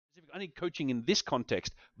I need coaching in this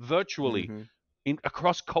context, virtually, Mm-hmm.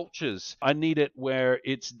 across cultures. I need it where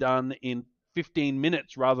it's done in 15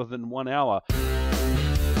 minutes rather than 1 hour.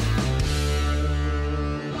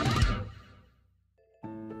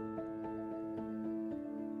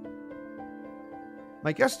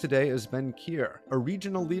 My guest today is Ben Keher, a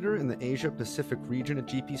regional leader in the Asia Pacific region at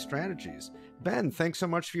GP Strategies. Ben, thanks so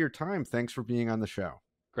much for your time. Thanks for being on the show.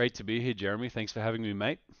 Great to be here, Jeremy. Thanks for having me,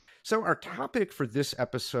 mate. So our topic for this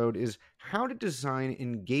episode is how to design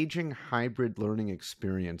engaging hybrid learning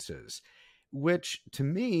experiences, which to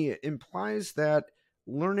me implies that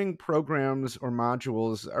learning programs or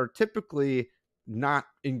modules are typically not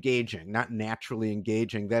engaging, not naturally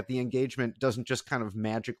engaging, that the engagement doesn't just kind of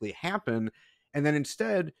magically happen. And then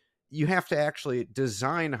instead, you have to actually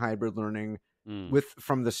design hybrid learning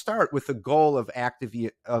from the start with the goal of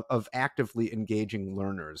actively engaging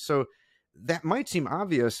learners. So that might seem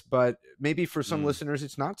obvious, but maybe for some listeners,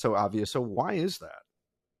 it's not so obvious. So why is that?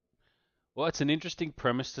 Well, it's an interesting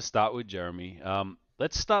premise to start with, Jeremy.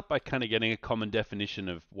 Let's start by kind of getting a common definition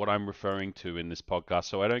of what I'm referring to in this podcast,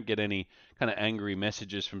 so I don't get any kind of angry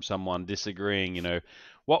messages from someone disagreeing.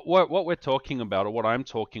 What we're talking about, or what I'm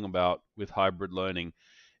talking about with hybrid learning,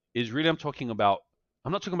 is really I'm not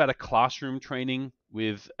talking about a classroom training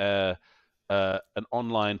with an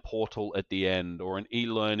online portal at the end, or an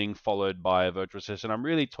e-learning followed by a virtual session. I'm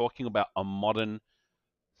really talking about a modern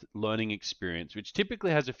learning experience, which typically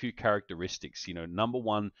has a few characteristics. Number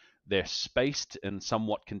one, they're spaced and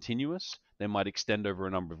somewhat continuous. They might extend over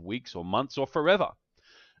a number of weeks or months or forever.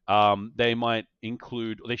 They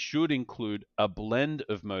should include a blend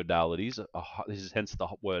of modalities. This is hence the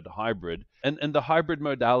word hybrid, and the hybrid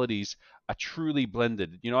modalities are truly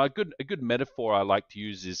blended. A good metaphor I like to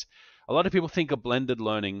use is, a lot of people think of blended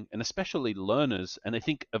learning, and especially learners, and they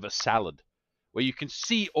think of a salad where you can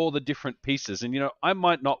see all the different pieces. And I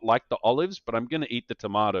might not like the olives, but I'm going to eat the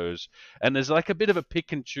tomatoes. And there's like a bit of a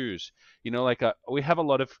pick and choose. We have a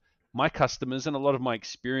lot of my customers, and a lot of my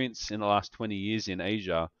experience in the last 20 years in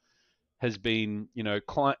Asia has been,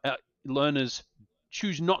 learners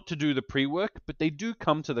choose not to do the pre-work, but they do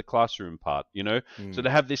come to the classroom part, so they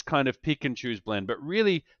have this kind of pick and choose blend. But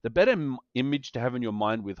really, the better image to have in your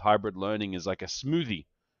mind with hybrid learning is like a smoothie.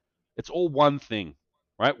 It's all one thing,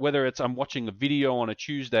 right? Whether it's I'm watching a video on a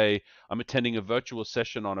Tuesday, I'm attending a virtual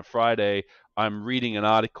session on a Friday, I'm reading an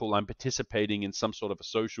article, I'm participating in some sort of a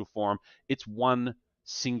social forum, it's one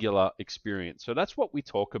singular experience. So that's what we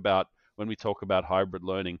talk about when we talk about hybrid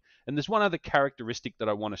learning. And there's one other characteristic that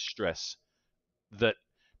I want to stress that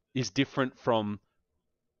is different from,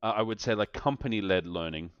 I would say, like company-led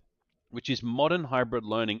learning, which is modern hybrid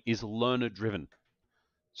learning is learner-driven.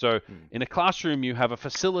 So in a classroom, you have a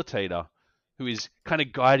facilitator who is kind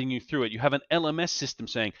of guiding you through it. You have an LMS system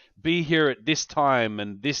saying, be here at this time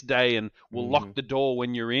and this day, and we'll lock the door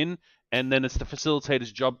when you're in. And then it's the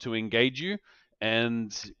facilitator's job to engage you.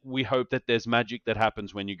 And we hope that there's magic that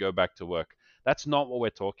happens when you go back to work. That's not what we're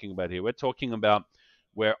talking about here. We're talking about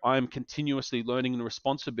where I'm continuously learning, and the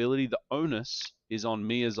responsibility, the onus is on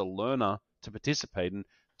me as a learner to participate. And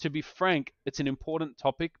to be frank, it's an important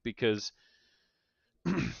topic because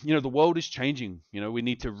the world is changing. We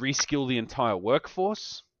need to reskill the entire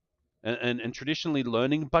workforce, and traditionally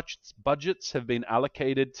learning budgets have been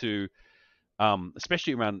allocated to,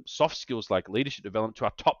 especially around soft skills like leadership development, to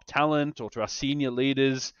our top talent or to our senior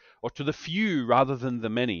leaders or to the few rather than the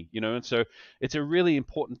many. And so it's a really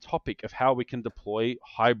important topic of how we can deploy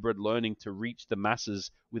hybrid learning to reach the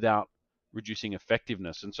masses without reducing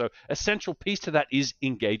effectiveness. And so a central piece to that is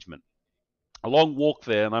engagement. A long walk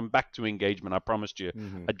there, and I'm back to engagement. I promised you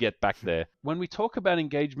I'd get back there. When we talk about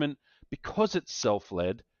engagement, because it's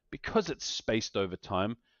self-led, because it's spaced over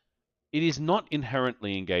time, it is not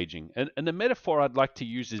inherently engaging. And the metaphor I'd like to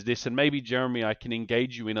use is this, and maybe, Jeremy, I can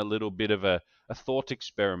engage you in a little bit of a thought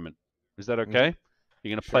experiment. Is that okay?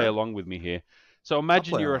 You're going to play along with me here. So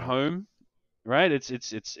imagine you're at home, right? It's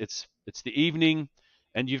the evening,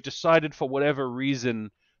 and you've decided for whatever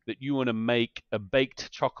reason that you want to make a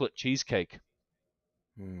baked chocolate cheesecake.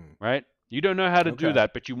 Right? You don't know how to do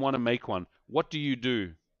that, but you want to make one. What do you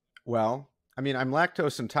do? Well, I mean, I'm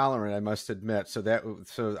lactose intolerant, I must admit.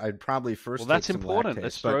 So I'd probably first. Well, that's take some important. lactase,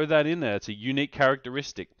 Let's throw that in there. It's a unique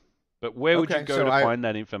characteristic. But where would you go to find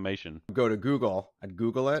that information? Go to Google. I'd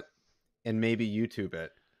Google it and maybe YouTube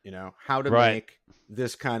it. How to make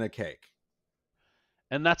this kind of cake.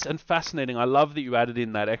 And that's fascinating. I love that you added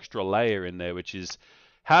in that extra layer in there, which is,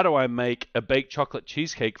 how do I make a baked chocolate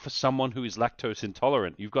cheesecake for someone who is lactose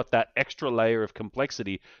intolerant? You've got that extra layer of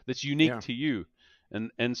complexity that's unique to you.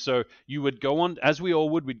 And so you would go on, as we all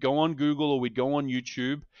would, we'd go on Google or we'd go on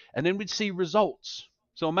YouTube, and then we'd see results.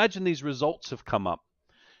 So imagine these results have come up,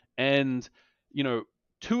 and you know,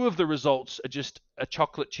 two of the results are just a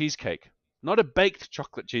chocolate cheesecake, not a baked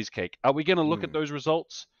chocolate cheesecake. Are we going to look at Mm, those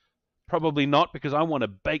results? Probably not, because I want a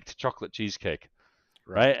baked chocolate cheesecake,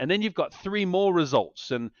 right. right? And then you've got three more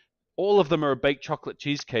results, and all of them are a baked chocolate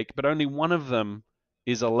cheesecake, but only one of them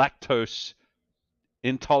is a lactose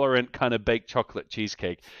intolerant kind of baked chocolate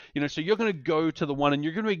cheesecake. So you're going to go to the one and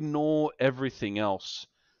you're going to ignore everything else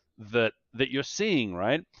that you're seeing,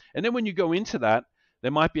 right? And then when you go into that,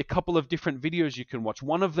 there might be a couple of different videos you can watch.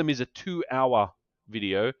 One of them is a 2-hour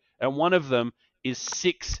video, and one of them is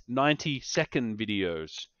six 90-second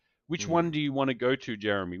videos. Which one Mm. do you want to go to,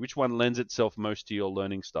 Jeremy? Which one lends itself most to your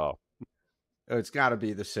learning style? Oh, it's got to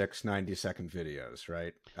be the 6 90-second videos,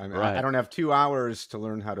 right? I mean, I Right. don't have 2 hours to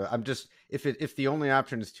learn how to. I'm just if the only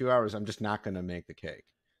option is 2 hours, I'm just not going to make the cake.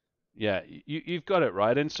 Yeah, you've got it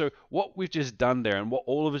right. And so, what we've just done there, and what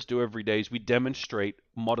all of us do every day, is we demonstrate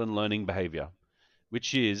modern learning behavior,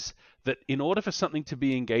 which is that in order for something to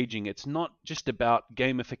be engaging, it's not just about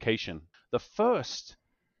gamification. The first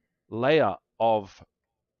layer of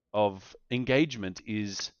engagement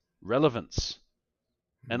is relevance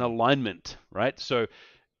and Hmm. alignment, right? So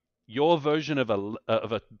your version of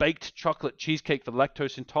a baked chocolate cheesecake for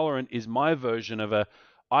lactose intolerant is my version of a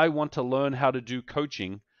I want to learn how to do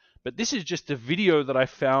coaching. But this is just a video that I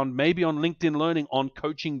found maybe on LinkedIn Learning on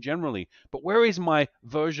coaching generally. But where is my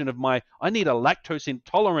version of my I need a lactose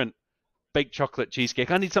intolerant baked chocolate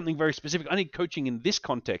cheesecake? I need something very specific. I need coaching in this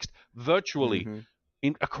context, virtually,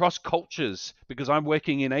 Hmm. across cultures, because I'm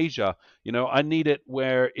working in Asia. I need it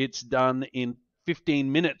where it's done in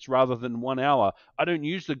 15 minutes rather than 1 hour. I don't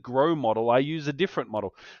use the grow model. I use a different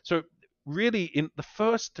model. So really, in the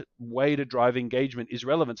first way to drive engagement is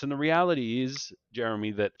relevance. And the reality is,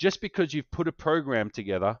 Jeremy, that just because you've put a program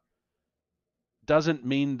together doesn't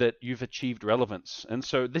mean that you've achieved relevance. And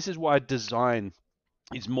so this is why design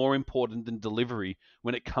is more important than delivery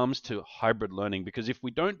when it comes to hybrid learning. Because if we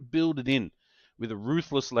don't build it in with a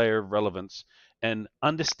ruthless layer of relevance and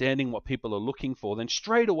understanding what people are looking for, then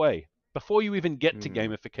straight away, before you even get to Hmm.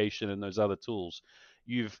 gamification and those other tools,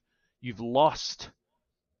 you've you've lost.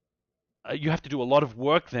 You have to do a lot of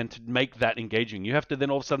work then to make that engaging. You have to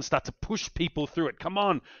then all of a sudden start to push people through it. Come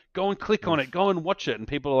on, go and click on it, Oof. go and watch it. And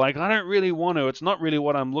people are like, I don't really want to. It's not really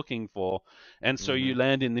what I'm looking for. And so you Hmm.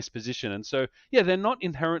 land in this position. And so, yeah, they're not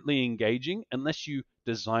inherently engaging unless you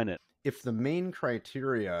design it. If the main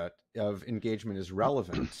criteria of engagement is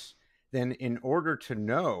relevance, then in order to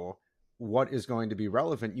know what is going to be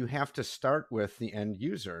relevant, you have to start with the end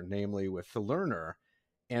user, namely with the learner,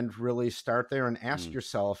 and really start there and ask Mm.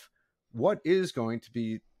 yourself, what is going to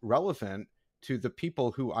be relevant to the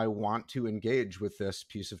people who I want to engage with this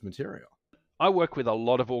piece of material? I work with a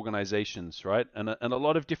lot of organizations, right? And a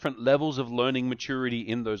lot of different levels of learning maturity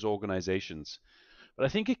in those organizations. But I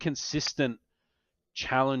think a consistent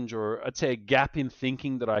challenge, or I'd say a gap in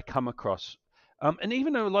thinking that I come across. And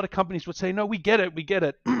even though a lot of companies would say, no, we get it,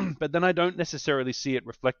 but then I don't necessarily see it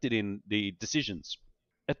reflected in the decisions.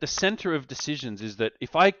 At the center of decisions is that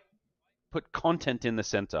if I put content in the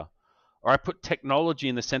center, or I put technology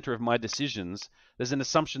in the center of my decisions, there's an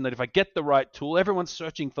assumption that if I get the right tool, everyone's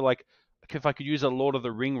searching for, like, if I could use a Lord of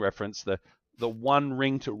the Ring reference, the one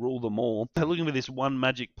ring to rule them all. They're looking for this one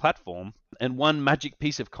magic platform and one magic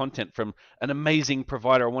piece of content from an amazing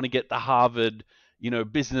provider. I want to get the Harvard,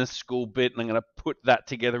 business school bit, and I'm going to put that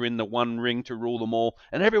together in the one ring to rule them all,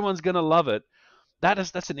 and everyone's going to love it.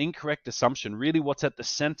 That's an incorrect assumption. Really, what's at the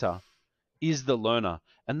center is the learner.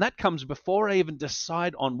 And that comes before I even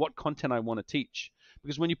decide on what content I want to teach.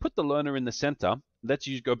 Because when you put the learner in the center, let's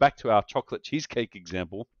go back to our chocolate cheesecake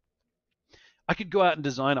example. I could go out and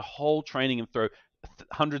design a whole training and throw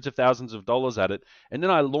hundreds of thousands of dollars at it. And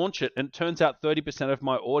then I launch it, and it turns out 30% of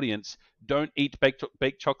my audience don't eat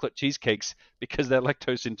baked chocolate cheesecakes because they're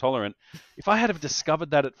lactose intolerant. If I had have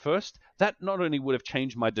discovered that at first, that not only would have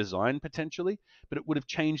changed my design potentially, but it would have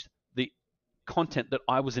changed the content that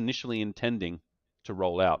I was initially intending to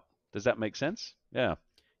roll out. Does that make sense? Yeah.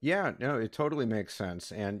 Yeah, no, it totally makes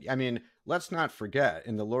sense. And I mean, let's not forget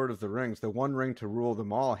in the Lord of the Rings, the one ring to rule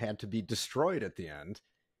them all had to be destroyed at the end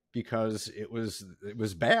because it was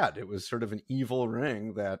bad. It was sort of an evil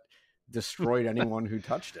ring that destroyed anyone who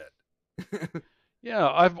touched it. Yeah,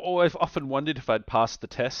 I've always often wondered if I'd pass the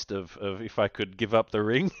test of if I could give up the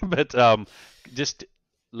ring, but just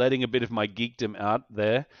letting a bit of my geekdom out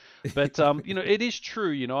there. But it is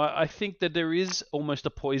true. I think that there is almost a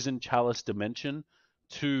poison chalice dimension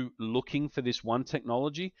to looking for this one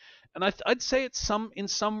technology, and I'd say in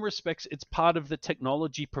some respects it's part of the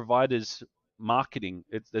technology providers' marketing.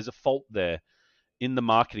 There's a fault there in the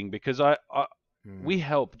marketing because Mm. We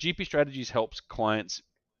help, GP Strategies helps clients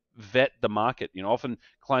vet the market. Often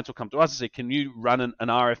clients will come to us and say, can you run an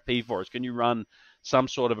RFP for us? Can you run some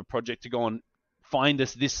sort of a project to go and find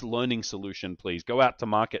us this learning solution, please? Go out to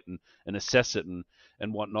market and assess it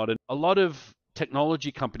and whatnot. And a lot of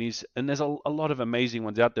technology companies, and there's a lot of amazing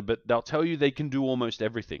ones out there, but they'll tell you they can do almost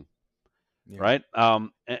everything, Yeah. right?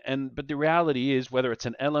 But the reality is, whether it's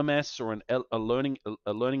an LMS or a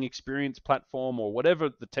learning experience platform or whatever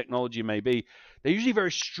the technology may be, they're usually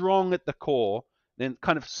very strong at the core, then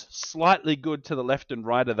kind of slightly good to the left and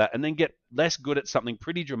right of that, and then get less good at something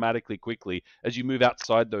pretty dramatically quickly as you move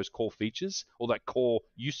outside those core features or that core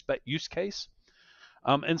use case.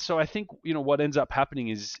 And so I think what ends up happening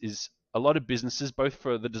is a lot of businesses, both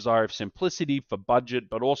for the desire of simplicity, for budget,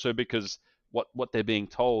 but also because what they're being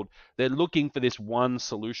told, they're looking for this one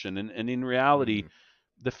solution. And in reality, Mm-hmm.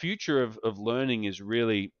 the future of learning is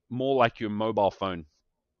really more like your mobile phone.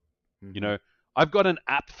 You Mm-hmm. know, I've got an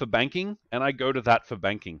app for banking and I go to that for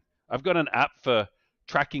banking. I've got an app for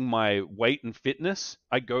tracking my weight and fitness.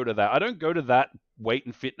 I go to that. I don't go to that weight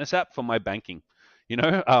and fitness app for my banking.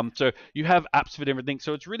 So you have apps for everything.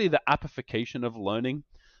 So it's really the appification of learning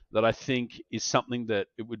that I think is something that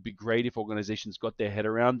it would be great if organizations got their head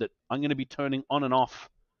around, that I'm going to be turning on and off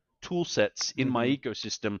tool sets in my Mm-hmm.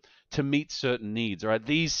 ecosystem to meet certain needs. All right,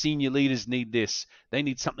 these senior leaders need this. They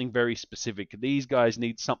need something very specific. These guys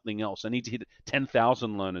need something else. I need to hit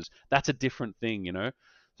 10,000 learners. That's a different thing.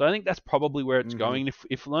 So I think that's probably where it's Mm-hmm. going.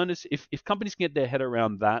 If companies can get their head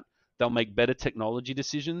around that, they'll make better technology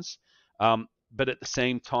decisions. But at the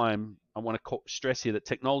same time, I want to stress here that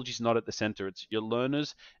technology is not at the center. It's your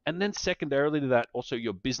learners, and then secondarily to that, also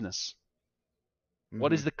your business.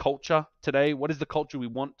 What Mm-hmm. is the culture today? What is the culture we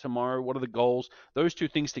want tomorrow? What are the goals? Those two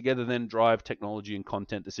things together then drive technology and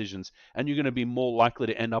content decisions, and you're going to be more likely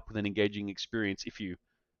to end up with an engaging experience if you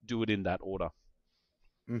do it in that order.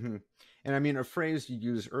 Mm-hmm. And I mean, a phrase you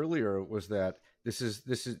used earlier was that this is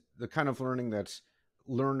the kind of learning that's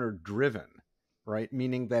learner driven, right?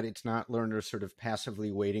 Meaning that it's not learners sort of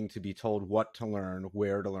passively waiting to be told what to learn,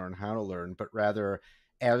 where to learn, how to learn, but rather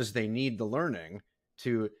as they need the learning,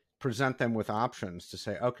 to present them with options to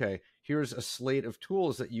say, okay, here's a slate of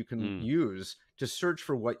tools that you can Mm, use to search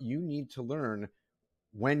for what you need to learn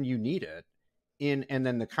when you need it, and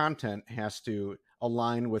then the content has to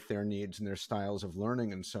align with their needs and their styles of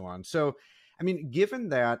learning and so on. So I mean, given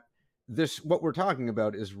that this, what we're talking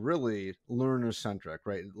about is really learner centric,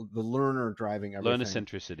 right? The learner driving learner everything.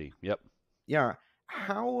 centricity. Yep. Yeah.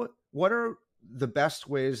 What are the best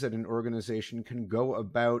ways that an organization can go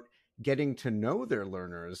about getting to know their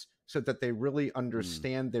learners so that they really Mm.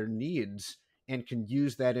 understand their needs and can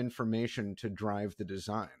use that information to drive the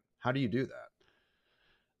design? How do you do that?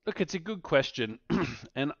 Look, it's a good question,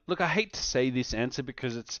 and look, I hate to say this answer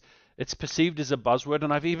because it's perceived as a buzzword,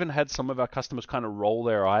 and I've even had some of our customers kind of roll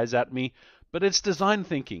their eyes at me. But it's design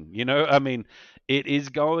thinking. I mean, it is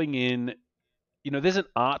going in. There's an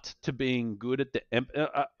art to being good at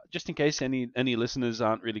just in case any listeners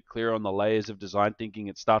aren't really clear on the layers of design thinking.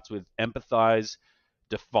 It starts with empathize,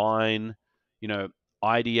 define, you know,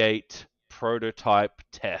 ideate, prototype,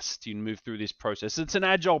 test. You move through this process. It's an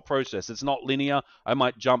agile process. It's not linear. I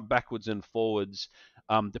might jump backwards and forwards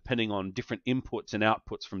depending on different inputs and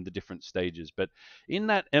outputs from the different stages. But in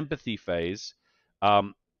that empathy phase,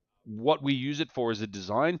 um, what we use it for as a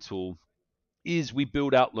design tool is we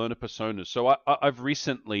build out learner personas. So I've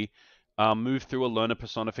recently moved through a learner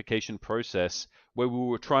personification process where we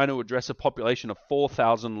were trying to address a population of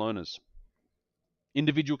 4,000 learners,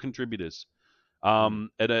 individual contributors, Mm.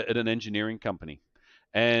 at an engineering company.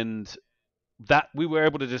 And that we were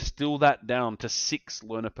able to distill that down to 6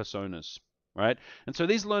 learner personas, right? And so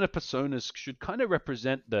these learner personas should kind of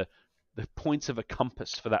represent the points of a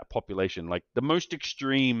compass for that population, like the most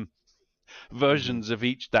extreme Mm-hmm. versions of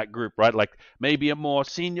each that group, right? Like maybe a more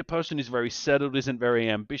senior person who's very settled, isn't very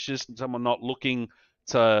ambitious, and someone not looking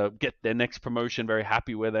to get their next promotion, very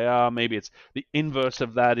happy where they are. Maybe it's the inverse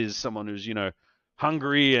of that is someone who's,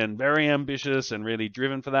 hungry and very ambitious and really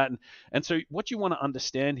driven for that. And so what you want to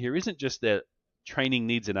understand here isn't just their training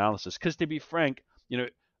needs analysis, because to be frank,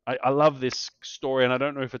 I love this story, and I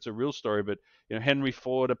don't know if it's a real story, but Henry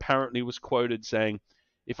Ford apparently was quoted saying,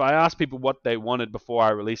 if I asked people what they wanted before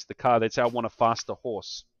I released the car, they'd say, I want a faster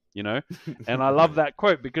horse, you know? And I love Right. that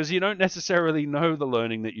quote because you don't necessarily know the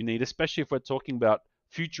learning that you need, especially if we're talking about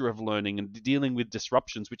future of learning and dealing with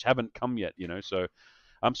disruptions which haven't come yet.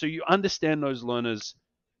 So you understand those learners'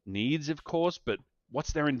 needs, of course, but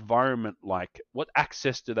what's their environment like? What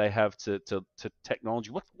access do they have to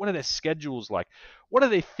technology? What are their schedules like? What do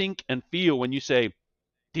they think and feel when you say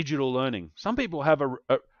digital learning? Some people have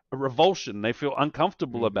a revulsion. They feel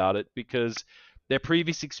uncomfortable Mm-hmm. about it because their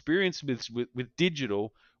previous experience with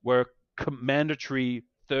digital were mandatory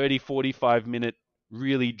 30, 45-minute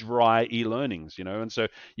really dry e-learnings, and so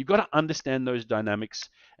you've got to understand those dynamics,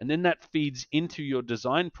 and then that feeds into your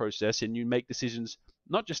design process, and you make decisions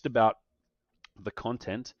not just about the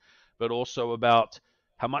content, but also about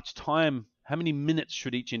how much time, how many minutes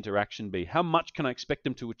should each interaction be? How much can I expect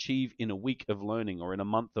them to achieve in a week of learning or in a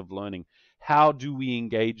month of learning? How do we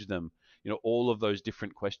engage them? All of those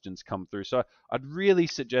different questions come through. So I'd really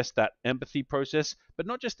suggest that empathy process, but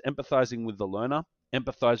not just empathizing with the learner,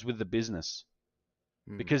 empathize with the business.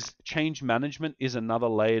 Mm-hmm. Because change management is another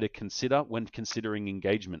layer to consider when considering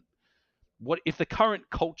engagement. What if the current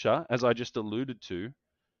culture, as I just alluded to,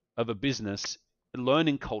 of a business,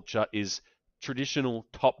 learning culture is traditional,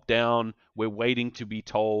 top down, we're waiting to be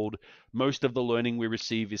told. Most of the learning we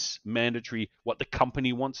receive is mandatory, what the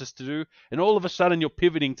company wants us to do. And all of a sudden you're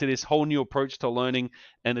pivoting to this whole new approach to learning,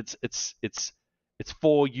 and it's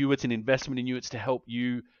for you, it's an investment in you, it's to help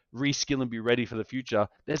you reskill and be ready for the future.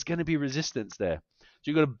 There's going to be resistance there. So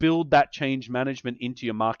you've got to build that change management into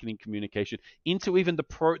your marketing communication, into even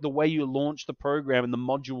the way you launch the program and the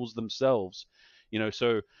modules themselves.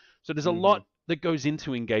 So there's a Mm-hmm. lot that goes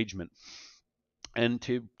into engagement. And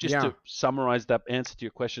Yeah. to summarize that answer to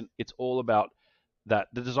your question, it's all about that.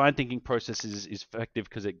 The design thinking process is effective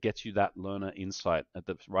because it gets you that learner insight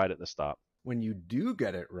right at the start. When you do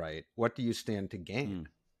get it right, what do you stand to gain? Mm.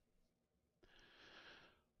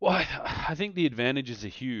 Well, I think the advantages are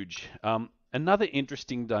huge. Another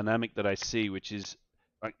interesting dynamic that I see, which is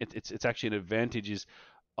it's actually an advantage, is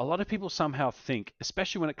a lot of people somehow think,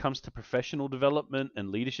 especially when it comes to professional development and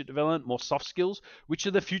leadership development, more soft skills, which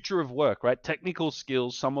are the future of work, right? Technical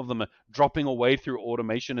skills, some of them are dropping away through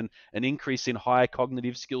automation, and an increase in higher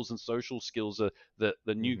cognitive skills and social skills are the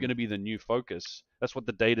new Mm-hmm. going to be the new focus. That's what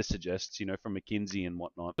the data suggests, from McKinsey and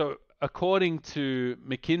whatnot. So according to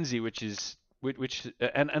McKinsey, which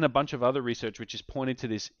and a bunch of other research which is pointing to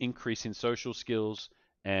this increase in social skills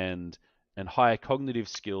and higher cognitive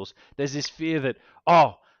skills, there's this fear that,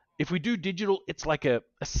 oh, if we do digital, it's like a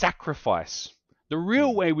sacrifice. The real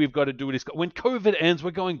Mm-hmm. way we've got to do it is when COVID ends,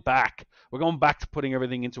 we're going back. We're going back to putting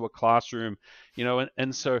everything into a classroom,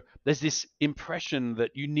 and so there's this impression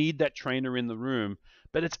that you need that trainer in the room,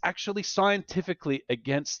 but it's actually scientifically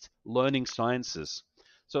against learning sciences.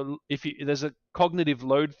 So there's a cognitive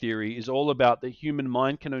load theory is all about the human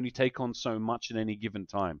mind can only take on so much at any given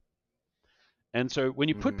time. And so when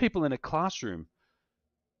you put Mm-hmm. people in a classroom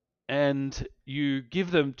and you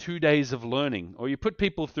give them 2 days of learning, or you put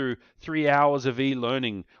people through 3 hours of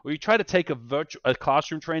e-learning, or you try to take a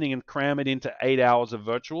classroom training and cram it into 8 hours of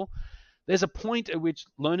virtual, there's a point at which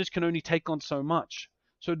learners can only take on so much.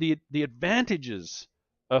 So the advantages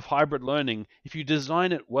of hybrid learning, if you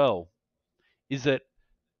design it well, is that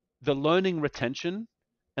the learning retention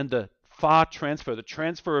and the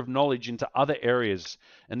transfer of knowledge into other areas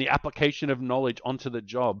and the application of knowledge onto the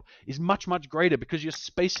job is much, much greater because you're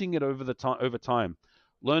spacing it over time.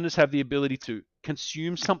 Learners have the ability to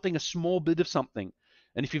consume something, a small bit of something.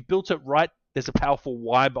 And if you've built it right, there's a powerful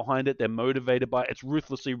why behind it. They're motivated by it. It's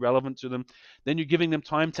ruthlessly relevant to them. Then you're giving them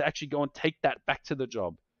time to actually go and take that back to the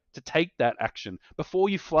job, to take that action before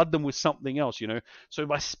you flood them with something else. So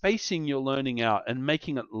by spacing your learning out and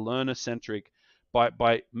making it learner centric,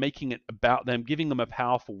 by making it about them, giving them a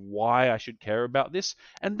powerful why I should care about this,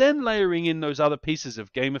 and then layering in those other pieces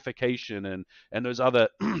of gamification and those other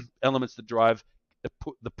elements that drive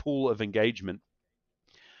the pool of engagement,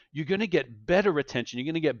 you're going to get better retention, you're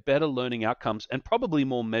going to get better learning outcomes, and probably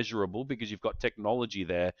more measurable because you've got technology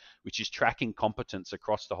there, which is tracking competence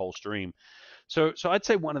across the whole stream. So I'd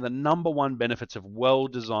say one of the number one benefits of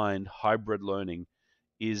well-designed hybrid learning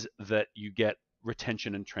is that you get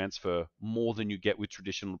retention and transfer more than you get with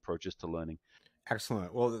traditional approaches to learning.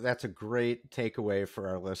 Excellent. Well, that's a great takeaway for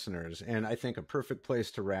our listeners, and I think a perfect place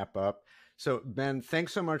to wrap up. So, Ben,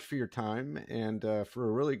 thanks so much for your time and for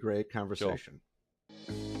a really great Sure. conversation.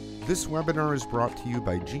 This webinar is brought to you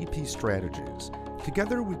by GP Strategies.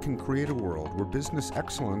 Together, we can create a world where business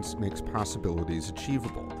excellence makes possibilities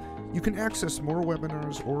achievable. You can access more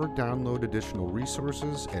webinars or download additional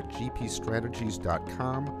resources at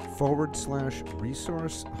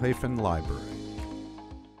gpstrategies.com/resource-library.